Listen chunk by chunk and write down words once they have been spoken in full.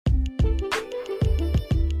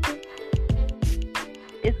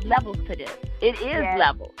it's levels to this. It is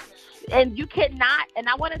levels. And you cannot, and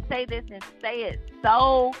I want to say this and say it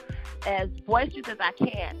so as boisterous as I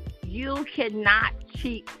can, you cannot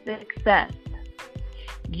cheat success.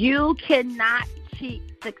 You cannot cheat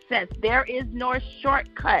success. There is no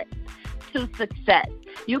shortcut to success.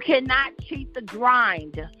 You cannot cheat the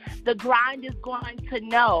grind. The grind is going to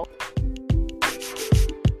know.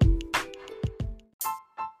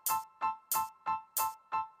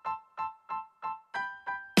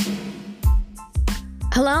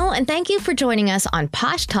 Hello, and thank you for joining us on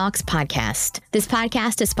Posh Talks podcast. This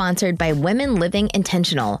podcast is sponsored by Women Living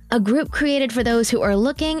Intentional, a group created for those who are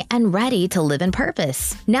looking and ready to live in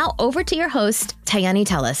purpose. Now over to your host, Tayani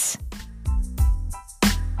Tellis.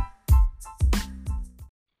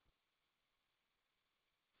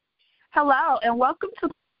 Hello, and welcome to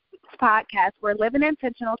this podcast where Living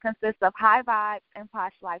Intentional consists of high vibes and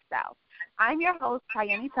posh lifestyles. I'm your host,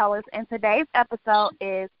 Tayani Tellis, and today's episode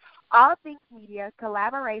is All Things Media,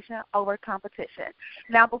 Collaboration Over Competition.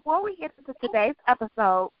 Now, before we get into today's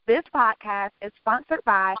episode, this podcast is sponsored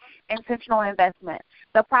by Intentional Investment.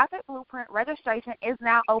 The Profit Blueprint registration is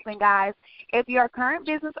now open, guys. If you're a current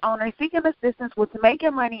business owner seeking assistance with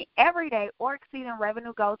making money every day or exceeding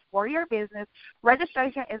revenue goals for your business,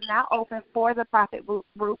 registration is now open for the Profit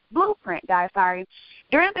Blueprint, guys.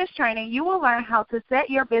 During this training, you will learn how to set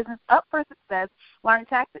your business up for success, learn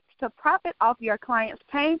tactics to profit off your clients'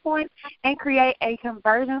 pain points, and create a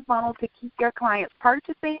conversion funnel to keep your clients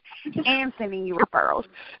purchasing and sending you referrals.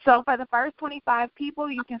 So for the first 25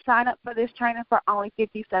 people, you can sign up for this training for only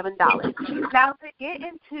 $57. Now, to get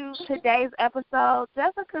into today's episode,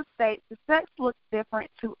 Jessica states success looks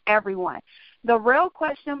different to everyone. The real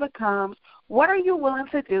question becomes, what are you willing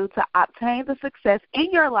to do to obtain the success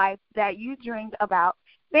in your life that you dreamed about,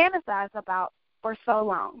 fantasized about for so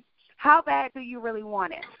long? How bad do you really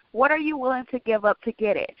want it? What are you willing to give up to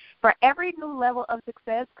get it? For every new level of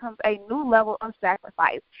success comes a new level of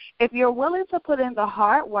sacrifice. If you're willing to put in the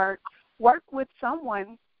hard work, work with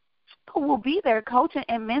someone who will be there coaching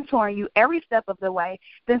and mentoring you every step of the way,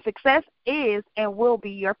 then success is and will be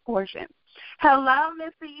your portion. Hello,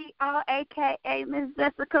 Miss CEO, a.k.a. Miss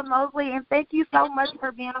Jessica Mosley, and thank you so much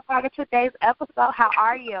for being a part of today's episode. How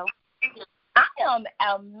are you? I am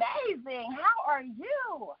amazing. How are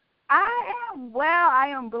you? I am well. I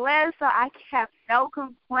am blessed, so I have no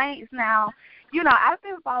complaints now. You know, I've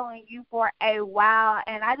been following you for a while,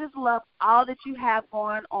 and I just love all that you have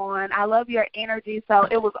going on. I love your energy, so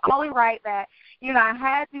it was only right that, you know, I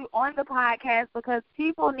had you on the podcast because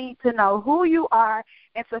people need to know who you are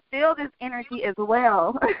and to feel this energy as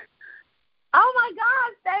well. Oh, my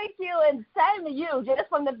God, thank you, and same to you. Just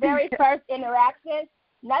from the very first interaction,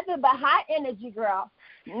 nothing but high energy, girl.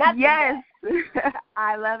 Nothing. Yes.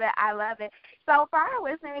 I love it. I love it. So for our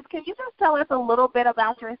listeners, can you just tell us a little bit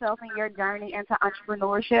about yourself and your journey into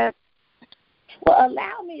entrepreneurship? Well,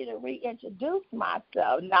 allow me to reintroduce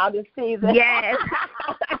myself now this season. Yes.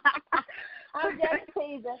 I'm just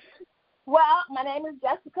teasing. Well, my name is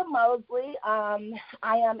Jessica Mosley. I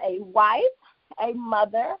am a wife, a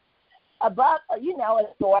mother, above, you know, a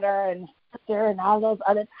daughter and sister and all those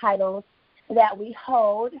other titles that we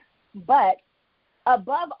hold. But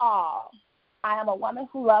above all, I am a woman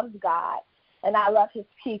who loves God, and I love his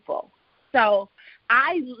people. So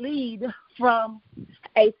I lead from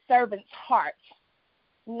a servant's heart,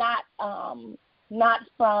 I'm not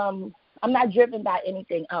driven by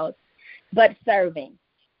anything else but serving.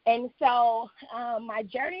 And so my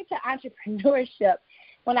journey to entrepreneurship,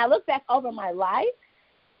 when I look back over my life,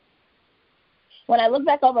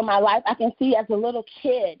 I can see as a little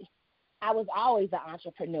kid, I was always an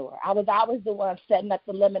entrepreneur. I was always the one setting up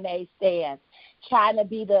the lemonade stand, trying to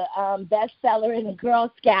be the bestseller in the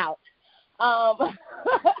Girl Scout. All of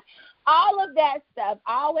that stuff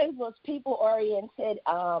always was people-oriented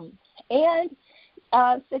and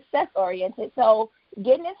success-oriented. So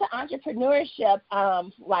getting into entrepreneurship,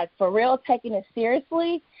 like for real, taking it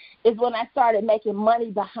seriously, is when I started making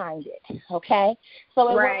money behind it, okay?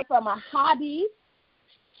 So it went from a hobby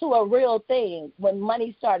to a real thing when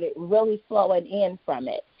money started really flowing in from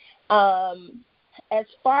it. As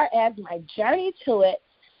far as my journey to it,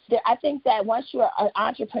 I think that once you're an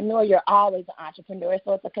entrepreneur, you're always an entrepreneur.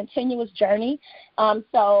 So it's a continuous journey.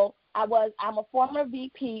 So I'm a former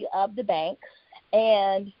VP of the bank,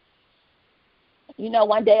 and you know,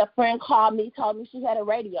 one day a friend called me, told me she had a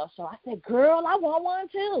radio show. I said, "Girl, I want one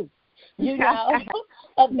too." You know,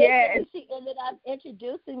 eventually she ended up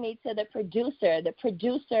introducing me to the producer. The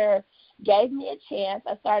producer gave me a chance.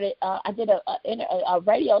 I did a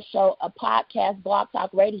radio show, a podcast, Blog Talk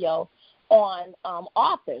Radio, on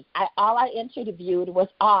authors. All I interviewed was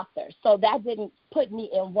authors. So that didn't put me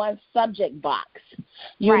in one subject box.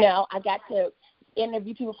 You know, I got to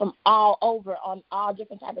interview people from all over on all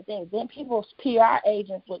different type of things. Then people's PR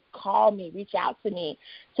agents would call me, reach out to me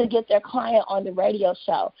to get their client on the radio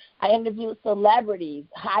show. I interviewed celebrities,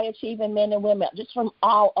 high-achieving men and women, just from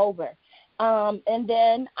all over. And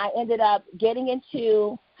then I ended up getting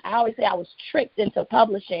into, I always say I was tricked into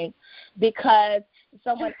publishing because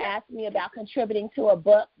someone asked me about contributing to a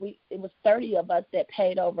book. It was 30 of us that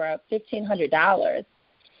paid over $1,500.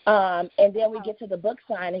 And then we get to the book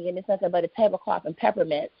signing, and it's nothing but a tablecloth and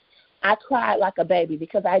peppermints. I cried like a baby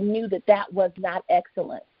because I knew that was not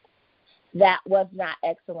excellence. That was not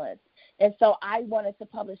excellence. And so I wanted to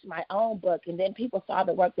publish my own book, and then people saw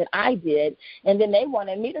the work that I did, and then they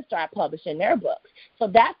wanted me to start publishing their books. So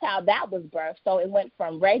that's how that was birthed. So it went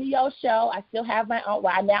from radio show. I still have my own.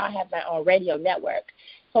 Well, now I have my own radio network.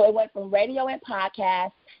 So it went from radio and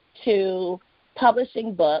podcast to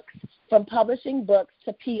publishing books, from publishing books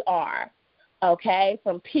to PR, okay,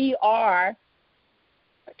 from PR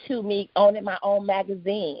to me owning my own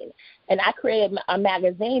magazine. And I created a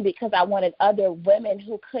magazine because I wanted other women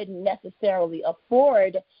who couldn't necessarily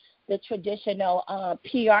afford the traditional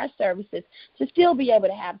PR services to still be able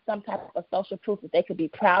to have some type of social proof that they could be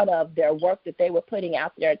proud of their work that they were putting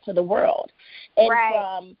out there to the world.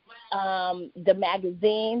 And from the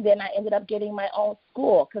magazine, then I ended up getting my own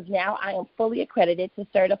school because now I am fully accredited to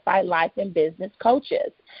certify life and business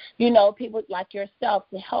coaches. You know, people like yourself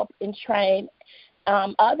to help and train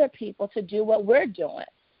other people to do what we're doing.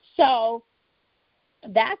 So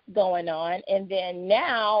that's going on. And then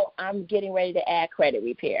now I'm getting ready to add credit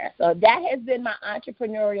repair. So that has been my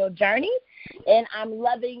entrepreneurial journey, and I'm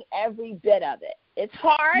loving every bit of it. It's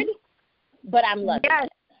hard, but I'm loving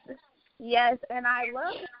it. Yes, and I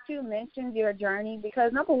love that you mentioned your journey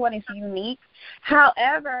because, number one, it's unique.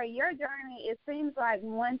 However, your journey, it seems like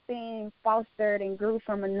one thing fostered and grew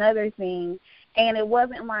from another thing, and it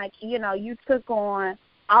wasn't like, you know, you took on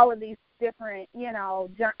all of these different, you know,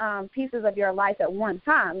 pieces of your life at one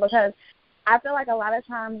time, because I feel like a lot of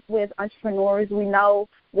times with entrepreneurs, we know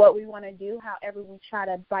what we want to do. However, we try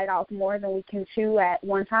to bite off more than we can chew at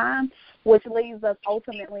one time, which leaves us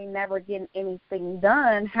ultimately never getting anything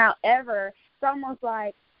done. However, it's almost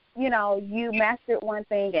like, you know, you mastered one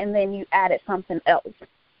thing and then you added something else.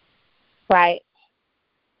 Right.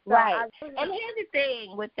 So right. And here's the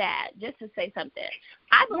thing with that, just to say something.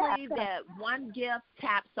 I believe that one gift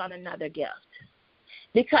taps on another gift.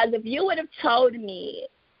 Because if you would have told me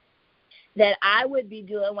that I would be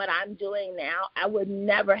doing what I'm doing now, I would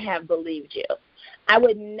never have believed you. I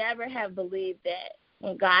would never have believed that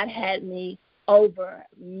when God had me over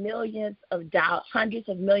millions of dollars, hundreds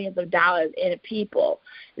of millions of dollars in people,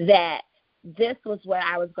 that this was where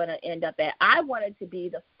I was going to end up at. I wanted to be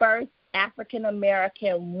the first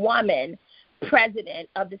African-American woman president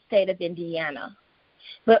of the state of Indiana.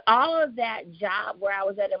 But all of that job, where I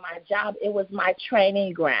was at in my job, it was my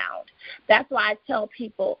training ground. That's why I tell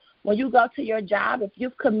people, when you go to your job, if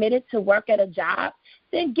you've committed to work at a job,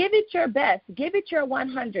 then give it your best. Give it your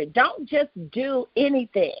 100. Don't just do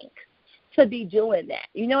anything to be doing that.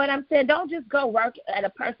 You know what I'm saying? Don't just go work at a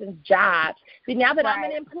person's job. See, now that I'm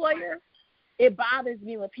an employer, it bothers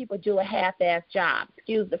me when people do a half-ass job.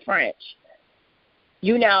 Excuse the French.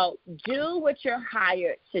 You know, do what you're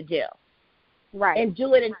hired to do. Right. And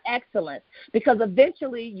do it in excellence, because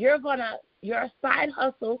eventually your side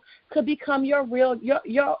hustle could become your bread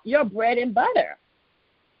and butter.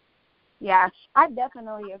 Yeah, I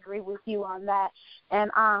definitely agree with you on that.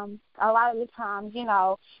 And a lot of the times, you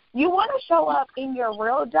know, you want to show up in your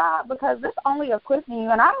real job because this only equipping you,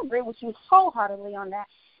 and I agree with you wholeheartedly on that.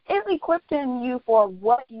 It's equipping you for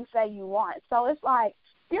what you say you want. So it's like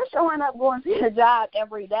you're showing up, going to your job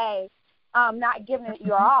every day, not giving it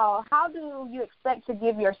your all. How do you expect to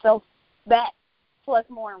give yourself that plus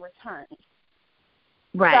more in return?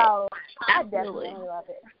 Right. So I definitely love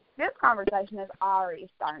it. This conversation is already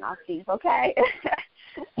starting off deep, okay?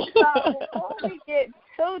 So before we get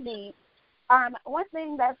too deep, one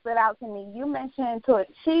thing that stood out to me, you mentioned to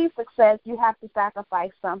achieve success, you have to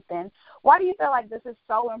sacrifice something. Why do you feel like this is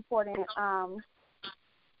so important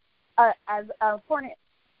as an important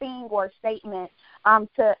thing or statement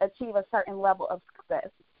to achieve a certain level of success?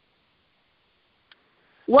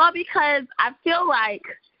 Well, because I feel like,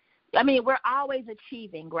 we're always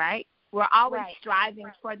achieving, right? We're always striving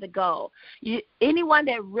for the goal. Anyone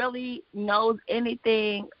that really knows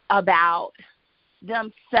anything about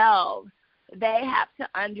themselves, they have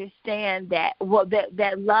to understand that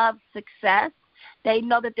that love success they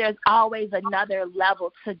know that there's always another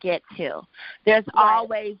level to get to. There's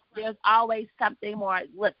always something more.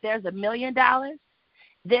 Look, there's $1 million,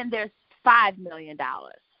 then there's $5 million.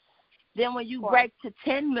 Then when you break to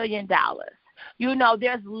 $10 million, you know,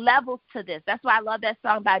 there's levels to this. That's why I love that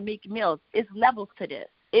song by Meek Mills. It's levels to this.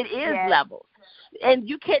 It is levels. And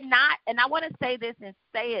you cannot, and I want to say this and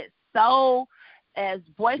say it so as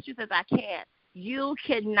boisterous as I can, you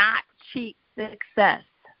cannot cheat success.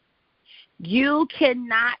 You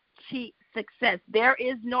cannot cheat success. There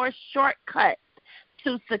is no shortcut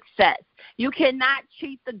to success. You cannot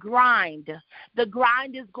cheat the grind. The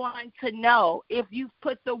grind is going to know if you've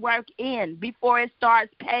put the work in before it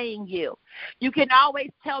starts paying you. You can always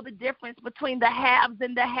tell the difference between the haves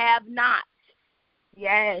and the have-nots.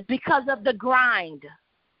 Yes. Because of the grind,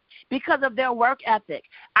 because of their work ethic.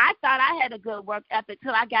 I thought I had a good work ethic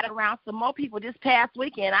till I got around some more people this past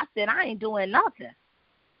weekend. I said, I ain't doing nothing.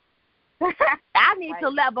 I need to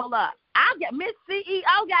level up. Miss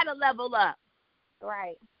CEO got to level up.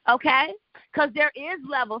 Right. Okay? Because there is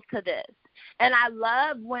levels to this. And I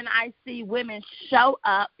love when I see women show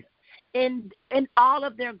up in all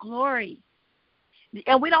of their glory.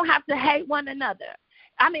 And we don't have to hate one another.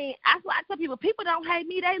 I mean, that's why I tell people don't hate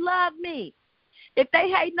me, they love me. If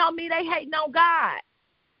they hate on me, they hate on God.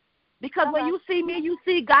 Because when you see me, you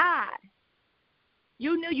see God.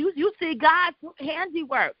 You see God's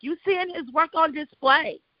handiwork. You seeing his work on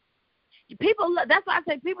display. People, that's why I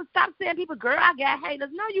say people stop saying girl, I got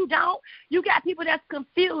haters. No, you don't. You got people that's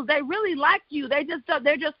confused. They really like you. They're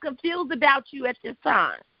just confused about you at this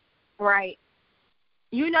time. Right.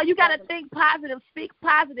 You know, you got to think positive, speak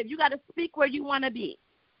positive. You got to speak where you want to be.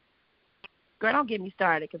 Girl, don't get me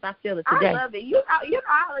started because I feel it today. I love it. You know,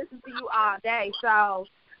 I listen to you all day, so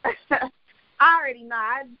I already know.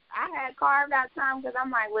 I had carved out time because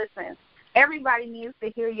I'm like, listen, everybody needs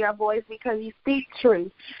to hear your voice because you speak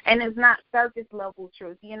truth, and it's not surface level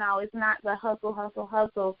truth. You know, it's not the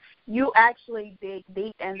hustle. You actually dig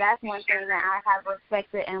deep, and that's one thing that I have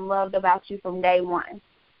respected and loved about you from day one.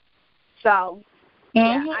 So,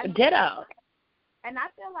 ditto. And I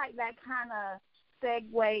feel like that kind of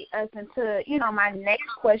segue us into, you know, my next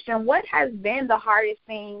question. What has been the hardest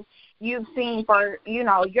thing you've seen for, you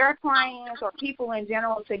know, your clients or people in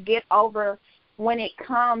general to get over when it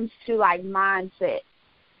comes to, like, mindset?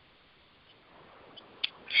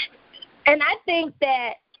 And I think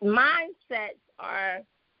that mindsets are,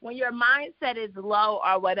 when your mindset is low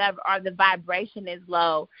or whatever, or the vibration is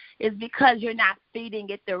low, is because you're not feeding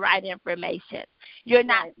it the right information. You're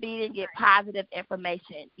not feeding it positive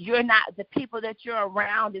information. The people that you're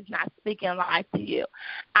around is not speaking life to you.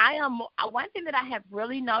 One thing that I have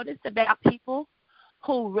really noticed about people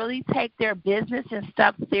who really take their business and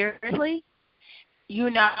stuff seriously, you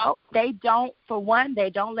know, they don't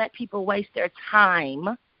let people waste their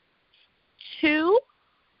time. 2,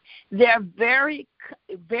 they're very,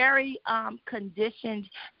 very conditioned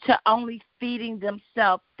to only feeding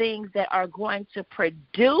themselves things that are going to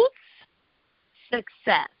produce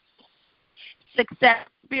success. Success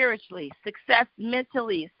spiritually, success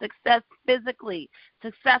mentally, success physically,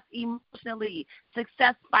 success emotionally,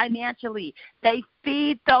 success financially. They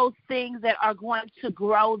feed those things that are going to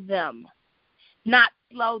grow them, not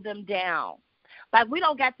slow them down. Like, we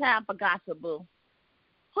don't got time for gossip, boo.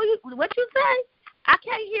 What you say? I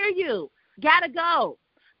can't hear you. Gotta go.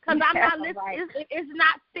 Because I'm not listening. Right. It's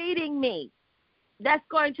not feeding me. That's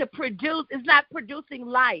going to produce. It's not producing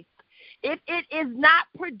life. If it is not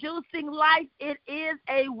producing life, it is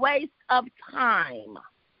a waste of time.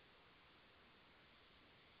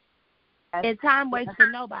 And time waits for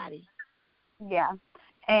nobody. Yeah.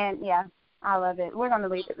 And, I love it. We're going to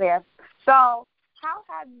leave it there. So, how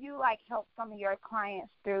have you, like, helped some of your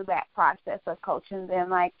clients through that process of coaching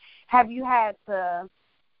them? Like, have you had to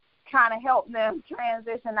kind of help them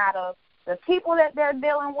transition out of the people that they're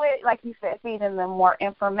dealing with, like you said, feeding them more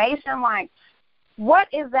information? Like, what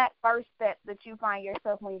is that first step that you find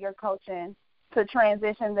yourself when you're coaching to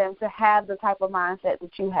transition them to have the type of mindset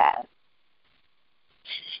that you have?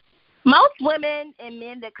 Most women and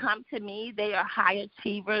men that come to me, they are high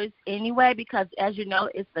achievers anyway because, as you know,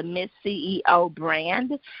 it's the Miss CEO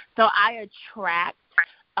brand. So I attract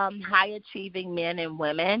high-achieving men and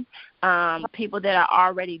women, people that are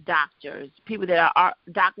already doctors, people that are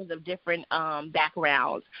doctors of different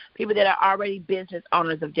backgrounds, people that are already business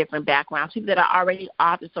owners of different backgrounds, people that are already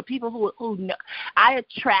authors. So people who know, I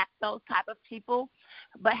attract those type of people.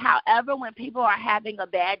 But however, when people are having a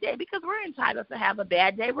bad day, because we're entitled to have a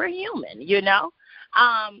bad day, we're human, you know,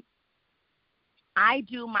 I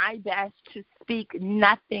do my best to speak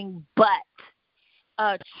nothing but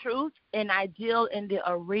truth, and I deal in the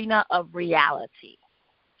arena of reality.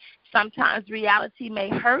 Sometimes reality may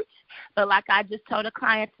hurt, but like I just told a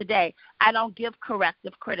client today, I don't give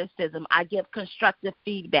corrective criticism. I give constructive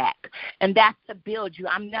feedback, and that's to build you.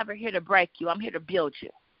 I'm never here to break you. I'm here to build you.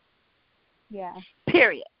 Yeah.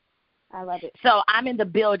 Period. I love it. So I'm in the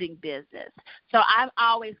building business. So I'm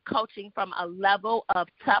always coaching from a level of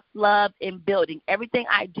tough love and building. Everything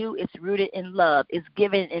I do is rooted in love. It's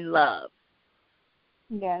given in love.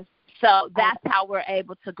 Yes. So that's how we're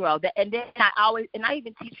able to grow. And then I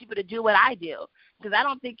even teach people to do what I do, because I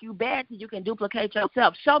don't think you're bad till you can duplicate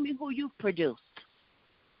yourself. Show me who you've produced.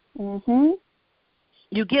 Mhm.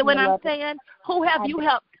 You get what I'm saying? Who have you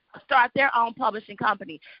helped start their own publishing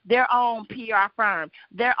company, their own PR firm,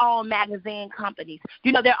 their own magazine companies,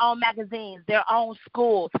 their own magazines, their own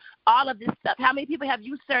schools, all of this stuff? How many people have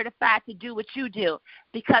you certified to do what you do?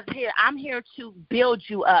 Because I'm here to build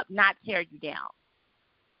you up, not tear you down.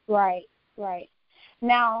 Right.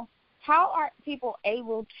 Now, how are people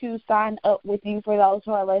able to sign up with you, for those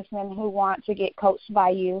who are listening who want to get coached by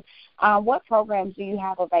you? What programs do you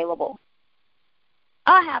have available?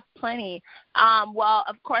 I have plenty. Well,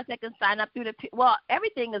 of course, they can sign up through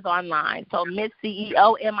everything is online. So Miss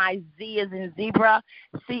CEO, M-I-Z is in zebra,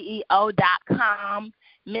 CEO.com,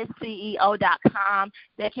 MissCEO.com.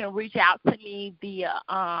 They can reach out to me via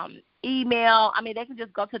email. I mean, they can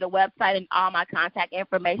just go to the website, and all my contact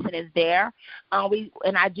information is there.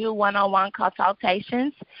 I do one-on-one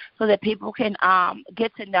consultations so that people can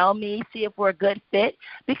get to know me, see if we're a good fit,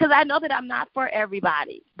 because I know that I'm not for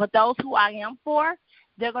everybody, but those who I am for,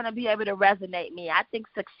 they're going to be able to resonate me. I think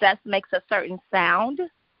success makes a certain sound,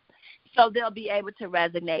 so they'll be able to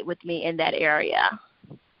resonate with me in that area.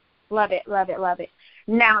 Love it.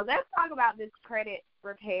 Now, let's talk about this credit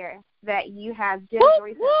repair that you have just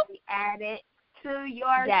recently added to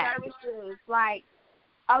your services.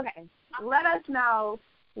 Okay, let us know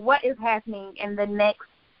what is happening in the next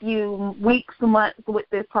few weeks, months with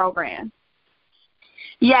this program.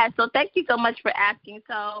 Yeah, so thank you so much for asking.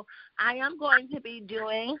 So I am going to be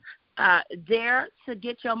doing Dare to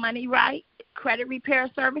Get Your Money Right credit repair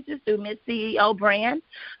services through Miss CEO brand,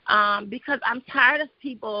 because I'm tired of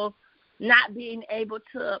people not being able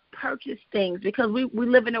to purchase things, because we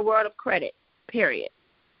live in a world of credit, period.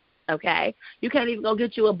 Okay? You can't even go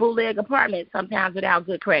get you a bootleg apartment sometimes without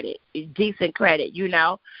good credit, decent credit,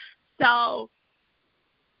 So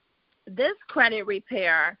this credit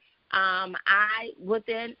repair, by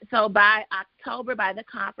October, by the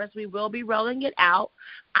conference, we will be rolling it out.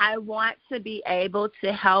 I want to be able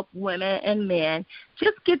to help women and men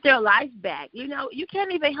just get their life back. You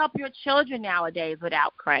can't even help your children nowadays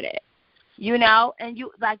without credit. And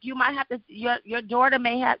you might have to, your daughter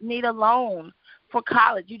may need a loan for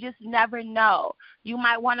college. You just never know. You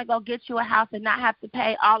might want to go get you a house and not have to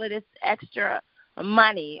pay all of this extra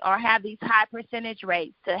money, or have these high percentage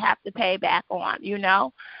rates to have to pay back on,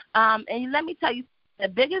 And let me tell you, the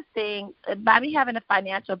biggest thing, by me having a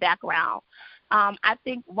financial background, I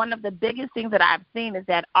think one of the biggest things that I've seen is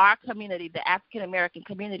that our community, the African-American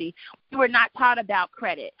community, we were not taught about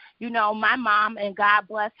credit. My mom, and God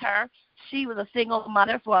bless her, she was a single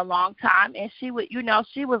mother for a long time, and she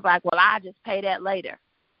she was like, well, I'll just pay that later.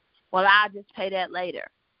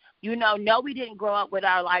 No, we didn't grow up with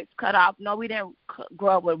our lights cut off. No, we didn't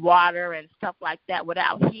grow up with water and stuff like that,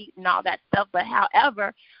 without heat and all that stuff. But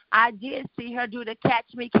however, I did see her do the catch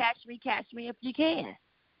me if you can.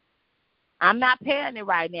 I'm not paying it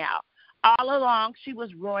right now. All along, she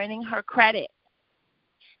was ruining her credit.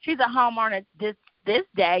 She's a homeowner this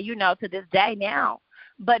day, to this day now.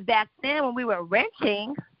 But back then, when we were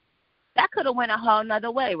renting, that could have went a whole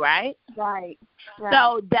nother way, right? Right.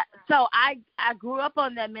 So I grew up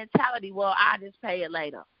on that mentality. Well, I'll just pay it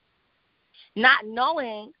later, not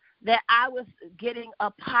knowing that I was getting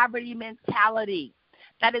a poverty mentality.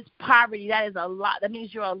 That is poverty. That is a lot. That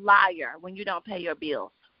means you're a liar when you don't pay your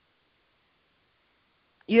bills.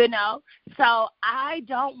 So I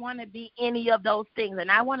don't want to be any of those things,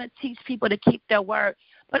 and I want to teach people to keep their word,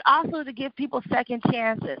 but also to give people second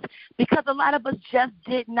chances, because a lot of us just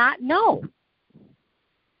did not know.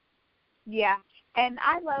 Yeah, and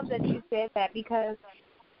I love that you said that, because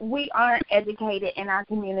we aren't educated in our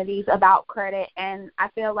communities about credit, and I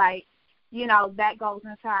feel like, that goes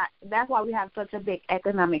inside. That's why we have such a big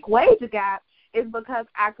economic wage gap, is because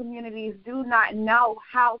our communities do not know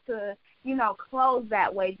how to, close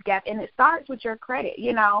that wage gap. And it starts with your credit.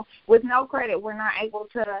 With no credit, we're not able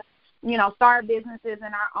to, start businesses in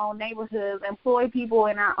our own neighborhoods, employ people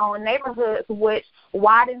in our own neighborhoods, which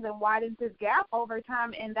widens this gap over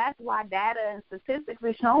time. And that's why data and statistics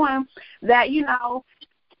are showing that,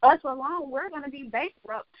 us alone, we're going to be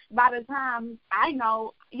bankrupt by the time I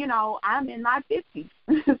know, I'm in my 50s.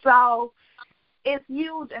 So it's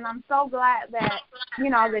huge, and I'm so glad that,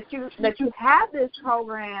 that you have this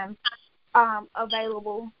program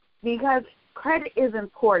available, because credit is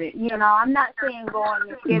important. I'm not saying going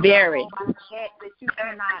to get very debt that you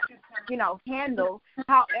cannot, handle.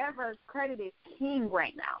 However, credit is king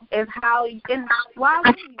right now. Is how and why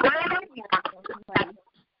would you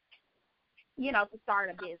to start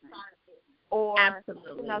a business or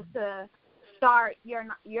absolutely to start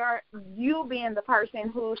you being the person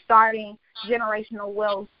who's starting generational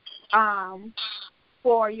wealth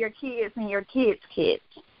for your kids and your kids' kids.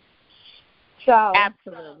 So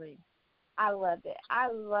absolutely. I love it.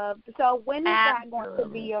 So when is that going to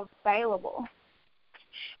be available?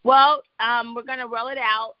 Well, we're going to roll it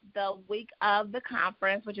out the week of the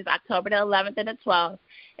conference, which is October the 11th and the 12th,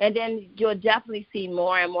 and then you'll definitely see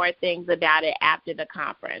more and more things about it after the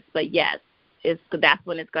conference. But, yes, that's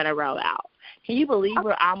when it's going to roll out. Can you believe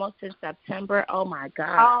we're almost in September? Oh, my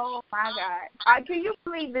God. Oh, my God. Can you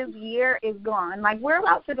believe this year is gone? Like, we're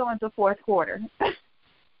about to go into fourth quarter.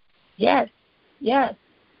 Yes. Crazy.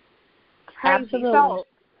 Absolutely. So,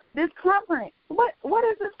 this conference, what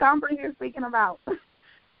is this conference you're speaking about?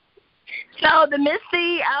 So the Miss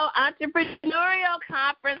CEO Entrepreneurial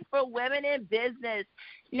Conference for Women in Business.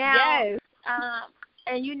 Now, yes.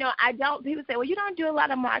 And, people say, well, you don't do a lot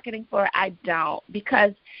of marketing for it. I don't,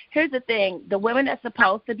 because here's the thing. The women that's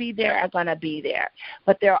supposed to be there are going to be there,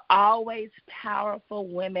 but there are always powerful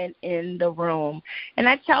women in the room. And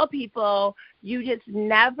I tell people, you just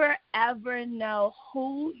never, ever know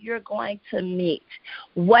who you're going to meet,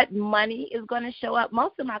 what money is going to show up.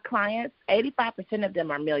 Most of my clients, 85% of them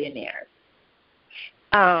are millionaires.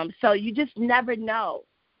 So you just never know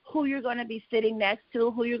who you're going to be sitting next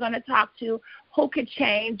to, who you're going to talk to, who could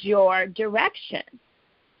change your direction,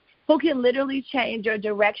 who can literally change your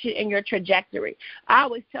direction and your trajectory. I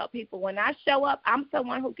always tell people, when I show up, I'm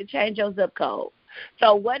someone who can change your zip code.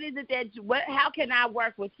 So what is it how can I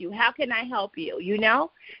work with you? How can I help you,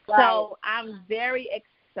 Right. So I'm very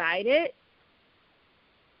excited.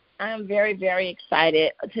 I'm very, very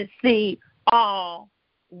excited to see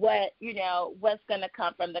what's going to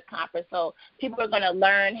come from the conference. So people are going to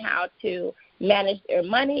learn how to manage their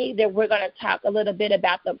money. Then we're going to talk a little bit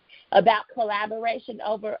about collaboration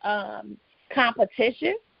over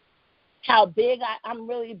competition. I'm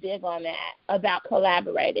really big on that, about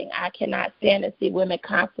collaborating. I cannot stand to see women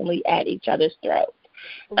constantly at each other's throats.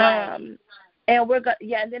 Right. And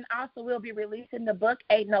and then also we'll be releasing the book,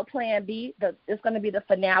 Ain't No Plan B. It's going to be the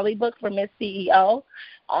finale book for Miss CEO,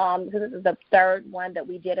 because this is the third one that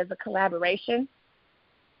we did as a collaboration.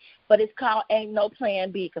 But it's called Ain't No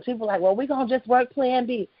Plan B, because people are like, well, we're going to just work Plan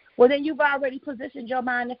B. Well, then you've already positioned your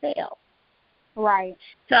mind to fail. Right.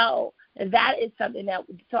 So that is something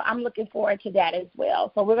so I'm looking forward to that as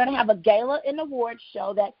well. So we're going to have a gala and awards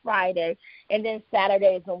show that Friday, and then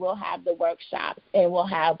Saturdays when we'll have the workshops, and we'll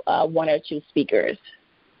have one or two speakers.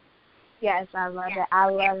 Yes, I love it. I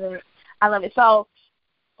love it. So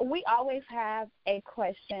we always have a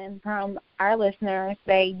question from our listeners.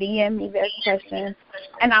 They DM me their questions,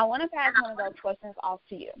 and I want to pass one of those questions off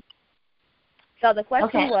to you. So the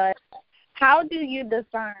question was, how do you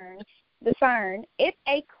discern if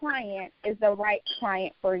a client is the right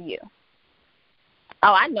client for you?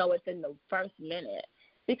 Oh, I know it's in the first minute,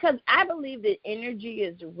 because I believe that energy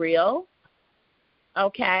is real,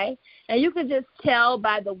 okay? And you can just tell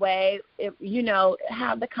by the way,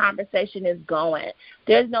 how the conversation is going.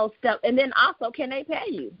 There's no step. And then also, can they pay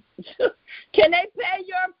you? Can they pay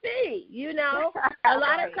your fee? A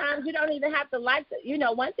lot of times you don't even have to like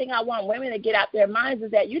one thing I want women to get out their minds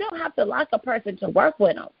is that you don't have to like a person to work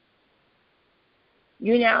with them.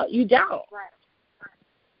 You don't. Right.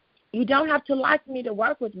 You don't have to like me to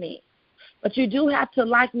work with me, but you do have to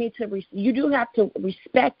like me you do have to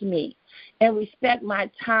respect me and respect my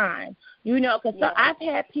time. Because so I've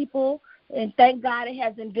had people, and thank God it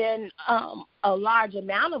hasn't been a large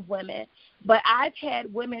amount of women, but I've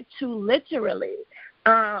had women to literally,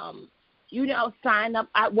 sign up.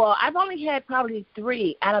 I've only had probably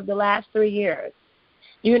 3 out of the last 3 years.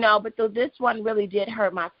 But this one really did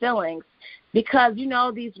hurt my feelings, because,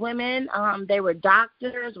 these women, they were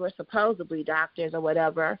doctors, were supposedly doctors or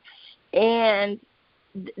whatever, and,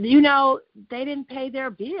 they didn't pay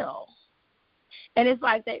their bill. And it's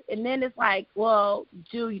like, well,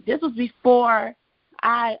 this was before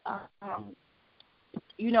I,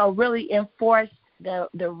 really enforced the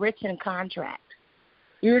written contract.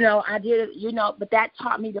 I did it, but that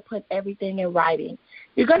taught me to put everything in writing.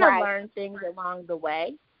 You're going to learn things along the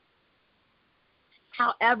way.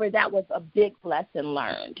 However, that was a big lesson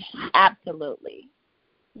learned. Absolutely.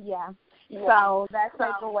 Yeah. So that's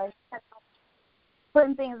takeaway.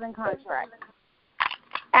 Putting things in contract.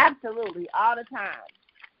 Absolutely, all the time.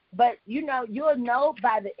 But, you'll know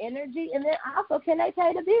by the energy, and then also, can they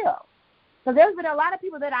pay the bill? So there's been a lot of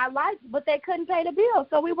people that I liked, but they couldn't pay the bill,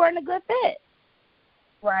 so we weren't a good fit.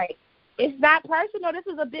 Right. It's not personal. This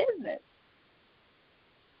is a business.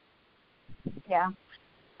 Yeah.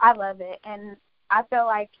 I love it. And I feel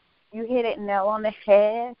like you hit it nail on the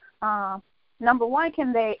head. Number one,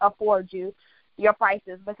 can they afford your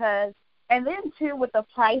prices? Because, and then, too, with the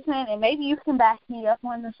pricing, and maybe you can back me up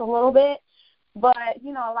on this a little bit, but,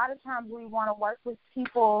 a lot of times we want to work with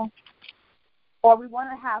people, or we want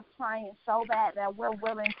to have clients so bad that we're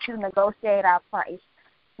willing to negotiate our price.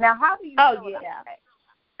 Now, how do you feel about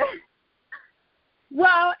that?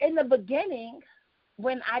 Well, in the beginning,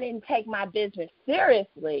 when I didn't take my business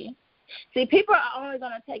seriously, see, people are only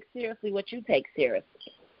going to take seriously what you take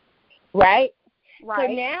seriously, right? Right.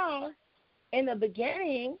 So now, in the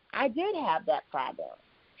beginning, I did have that problem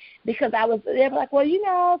because they were like, well,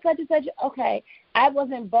 such and such. Okay, I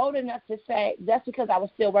wasn't bold enough to say, that's because I was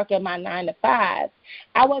still working my 9 to 5.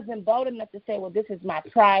 I wasn't bold enough to say, well, this is my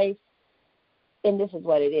price and this is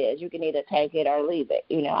what it is. You can either take it or leave it.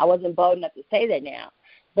 I wasn't bold enough to say that now.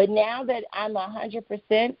 But now that I'm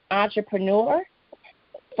 100% entrepreneur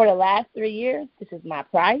for the last 3 years, this is my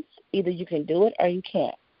price. Either you can do it or you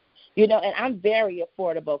can't. And I'm very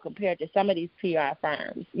affordable compared to some of these PR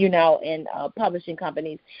firms, and publishing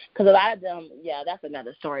companies, because a lot of them, that's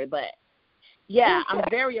another story. But, I'm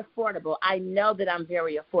very affordable. I know that I'm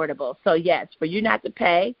very affordable. So, yes, for you not to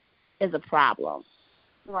pay is a problem,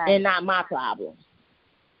 right, and not my problem.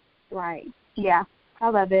 Right. Yeah, I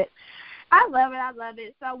love it. I love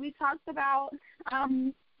it. So we talked about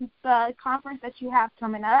the conference that you have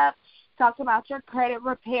coming up, talked about your credit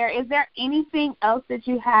repair. Is there anything else that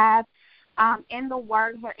you have in the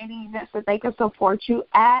works or any events that they can support you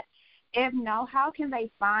at? If no, how can they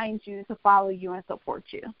find you to follow you and support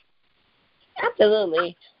you?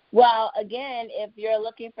 Absolutely. Well, again, if you're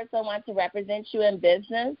looking for someone to represent you in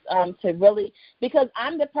business, because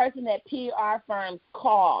I'm the person that PR firms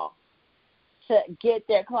call to get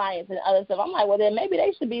their clients and other stuff. I'm like, well, then maybe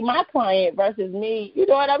they should be my client versus me. You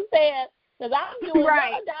know what I'm saying? Because I'm doing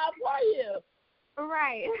my job for you.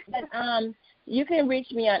 Right. But you can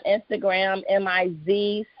reach me on Instagram,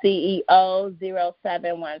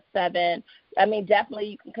 MIZCEO0717. Definitely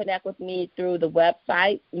you can connect with me through the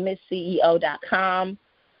website, MissCEO.com.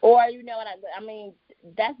 Or,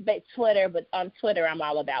 that's Twitter, but on Twitter I'm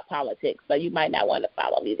all about politics, so you might not want to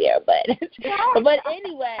follow me there. But but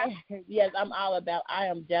anyway, yes, I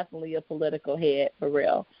am definitely a political head, for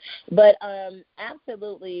real. But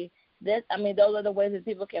absolutely, those are the ways that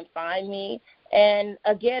people can find me. And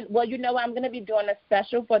again, well, I'm going to be doing a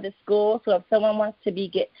special for the school, so if someone wants to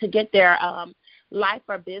get their life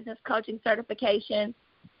or business coaching certification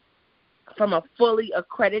from a fully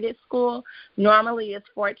accredited school, normally it's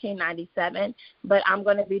 $14.97, but I'm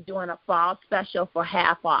going to be doing a fall special for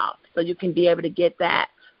half off, so you can be able to get that,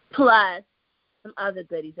 plus some other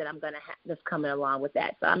goodies that I'm going to have that's coming along with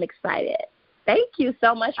that. So I'm excited. Thank you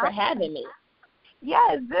so much for having me.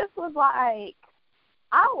 Yes, this was I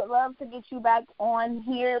would love to get you back on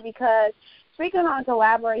here, because speaking on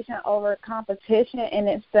collaboration over competition in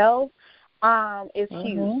itself is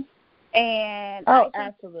huge. And I think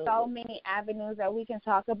absolutely. So many avenues that we can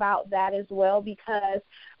talk about that as well, because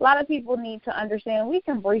a lot of people need to understand. We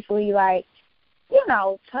can briefly,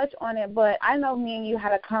 touch on it, but I know me and you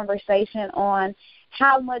had a conversation on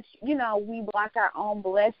how much, we block our own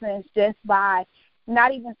blessings just by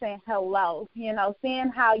not even saying hello,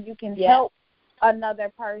 seeing how you can help another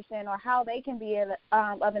person or how they can be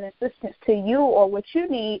of an assistance to you or what you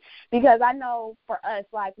need, because I know for us,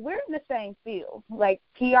 we're in the same field,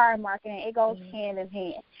 PR and marketing, it goes hand in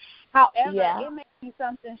hand. However, it may be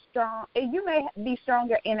something strong. You may be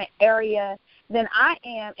stronger in an area than I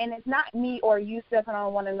am, and it's not me or you stepping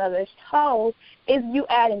on one another's toes. It's you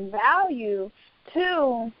adding value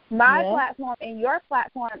to my platform and your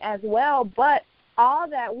platform as well, but all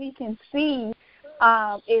that we can see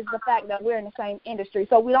is the fact that we're in the same industry.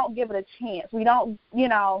 So we don't give it a chance. We don't,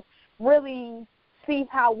 really see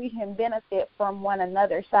how we can benefit from one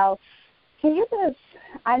another. So can you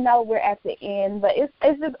I know we're at the end, but it's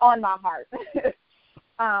just on my heart.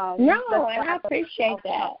 No, and I appreciate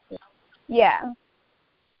that. Yeah.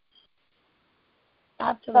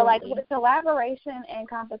 Absolutely. So with collaboration and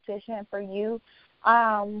competition for you,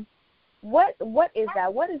 what is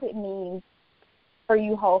that? What does it mean for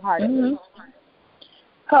you wholeheartedly?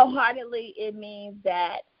 Wholeheartedly, it means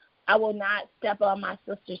that I will not step on my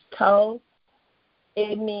sister's toes.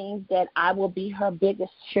 It means that I will be her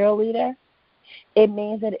biggest cheerleader. It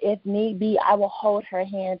means that if need be, I will hold her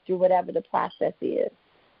hand through whatever the process is.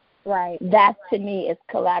 Right. That, to me, is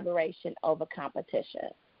collaboration over competition.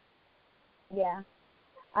 Yeah,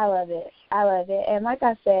 I love it. And like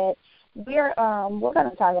I said, we're going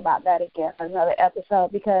to talk about that again in another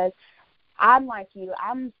episode, because I'm like you.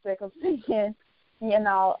 I'm sick of seeing,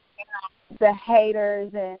 the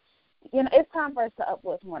haters, and, it's time for us to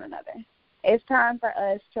uplift one another. It's time for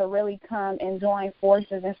us to really come and join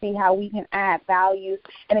forces and see how we can add value,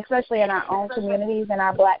 and especially in our own communities, in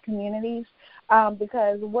our Black communities,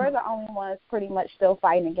 because we're the only ones pretty much still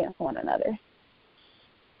fighting against one another.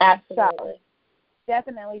 Absolutely. So,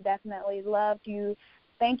 definitely love you.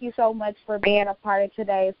 Thank you so much for being a part of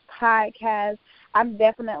today's podcast. I'm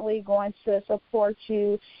definitely going to support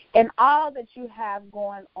you in all that you have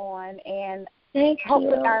going on, and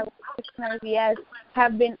hopefully our listeners, yes,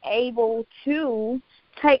 have been able to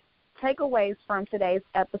take takeaways from today's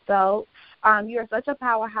episode. You're such a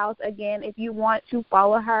powerhouse. Again, if you want to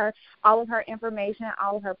follow her, all of her information,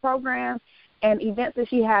 all of her programs and events that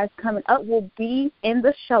she has coming up will be in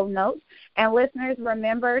the show notes. And listeners,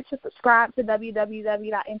 remember to subscribe to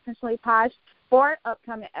www.intentionallyposh for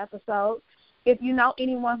upcoming episodes. If you know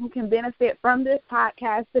anyone who can benefit from this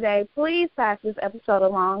podcast today, please pass this episode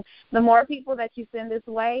along. The more people that you send this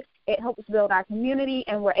way, it helps build our community,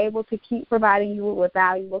 and we're able to keep providing you with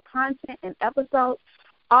valuable content and episodes.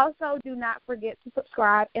 Also, do not forget to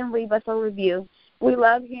subscribe and leave us a review. We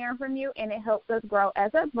love hearing from you, and it helps us grow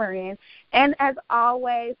as a brand. And as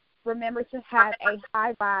always, remember to have a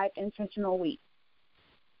high vibe, intentional week.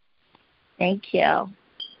 Thank you.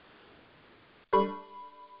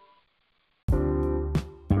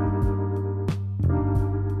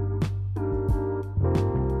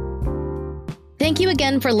 Thank you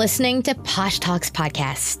again for listening to Posh Talks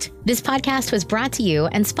Podcast. This podcast was brought to you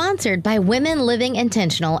and sponsored by Women Living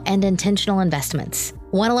Intentional and Intentional Investments.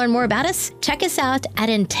 Want to learn more about us? Check us out at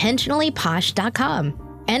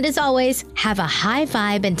intentionallyposh.com. And as always, have a high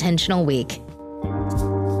vibe intentional week.